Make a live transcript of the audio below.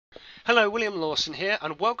Hello, William Lawson here,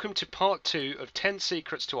 and welcome to part 2 of 10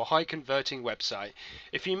 secrets to a high converting website.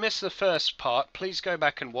 If you missed the first part, please go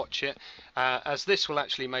back and watch it, as this will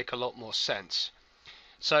actually make a lot more sense.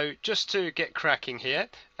 So just to get cracking here,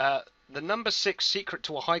 the number 6 secret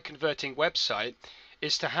to a high converting website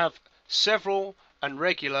is to have several and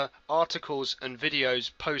regular articles and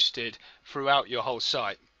videos posted throughout your whole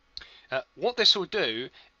site. What this will do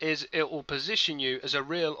is it will position you as a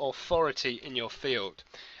real authority in your field.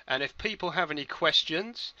 And if people have any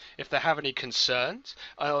questions, if they have any concerns,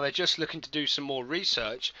 or they're just looking to do some more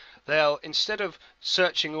research, they'll, instead of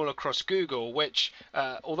searching all across Google, which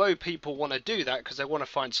although people want to do that because they want to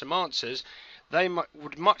find some answers, they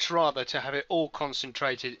would much rather to have it all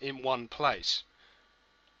concentrated in one place.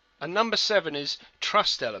 And number 7 is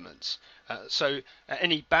trust elements.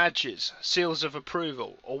 Any badges, seals of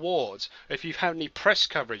approval, awards, if you've had any press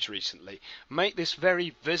coverage recently, make this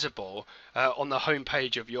very visible on the home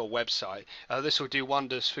page of your website. This will do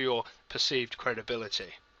wonders for your perceived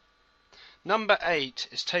credibility. Number 8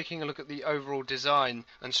 is taking a look at the overall design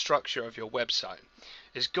and structure of your website.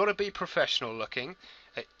 It's got to be professional looking.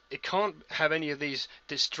 It can't have any of these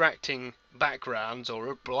distracting backgrounds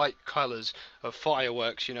or bright colours of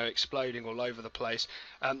fireworks, exploding all over the place.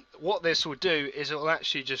 What this will do is it will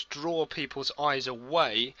actually just draw people's eyes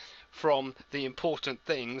away from the important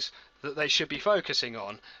things that they should be focusing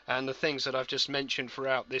on, and the things that I've just mentioned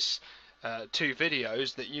throughout this 2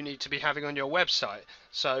 videos that you need to be having on your website.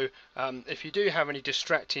 So if you do have any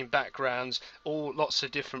distracting backgrounds, lots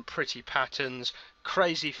of different pretty patterns,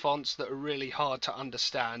 crazy fonts that are really hard to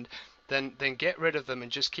understand, then get rid of them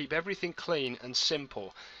and just keep everything clean and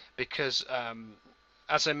simple, because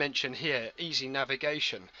as I mentioned here, easy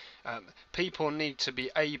navigation. People need to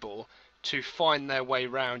be able to find their way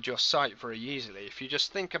around your site very easily. If you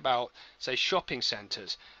just think about, say, shopping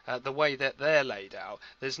centres, the way that they're laid out,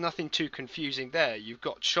 there's nothing too confusing there. You've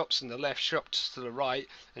got shops on the left, shops to the right,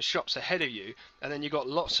 and shops ahead of you, and then you've got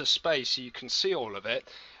lots of space so you can see all of it,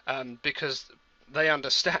 because they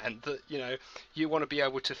understand that you want to be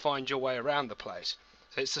able to find your way around the place.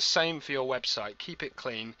 So it's the same for your website. Keep it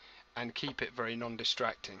clean and keep it very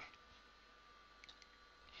non-distracting.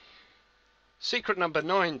 Secret number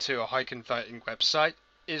 9 to a high converting website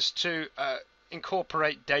is to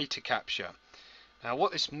incorporate data capture. Now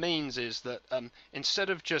what this means is that instead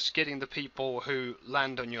of just getting the people who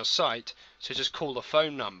land on your site to just call the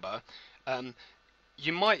phone number,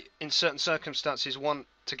 you might in certain circumstances want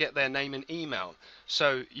to get their name and email,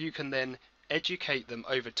 so you can then educate them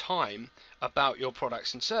over time about your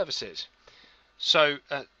products and services. So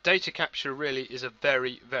data capture really is a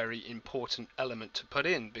very, very important element to put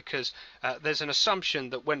in, because there's an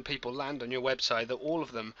assumption that when people land on your website that all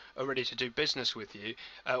of them are ready to do business with you.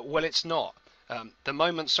 Well, it's not. The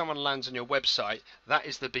moment someone lands on your website, that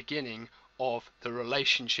is the beginning of the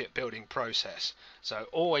relationship building process. So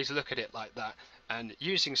always look at it like that, and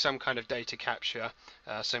using some kind of data capture,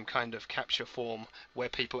 some kind of capture form where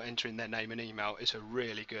people enter in their name and email is a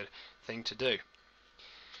really good thing to do.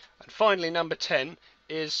 And finally, number 10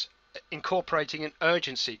 is incorporating an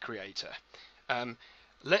urgency creator.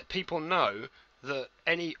 Let people know that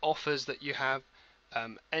any offers that you have,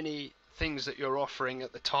 any things that you're offering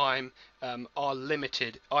at the time are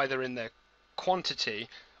limited either in their quantity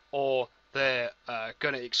or they're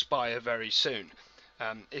going to expire very soon.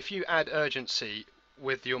 If you add urgency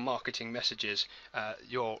with your marketing messages,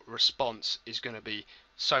 your response is going to be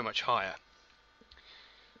so much higher.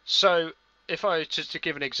 So if I just to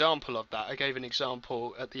give an example of that, I gave an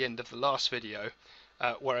example at the end of the last video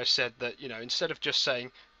where I said that instead of just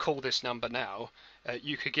saying call this number now,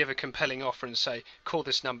 you could give a compelling offer and say call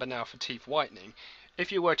this number now for teeth whitening.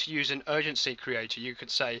 If you were to use an urgency creator, you could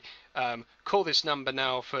say call this number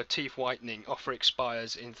now for teeth whitening, offer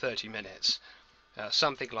expires in 30 minutes.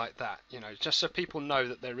 Something like that, just so people know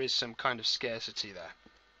that there is some kind of scarcity there.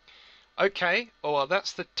 Okay, well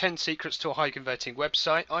that's the 10 secrets to a high converting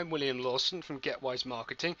website. I'm William Lawson from GetWise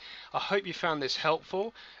Marketing. I hope you found this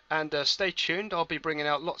helpful, and stay tuned. I'll be bringing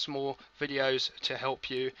out lots more videos to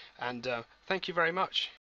help you, and thank you very much.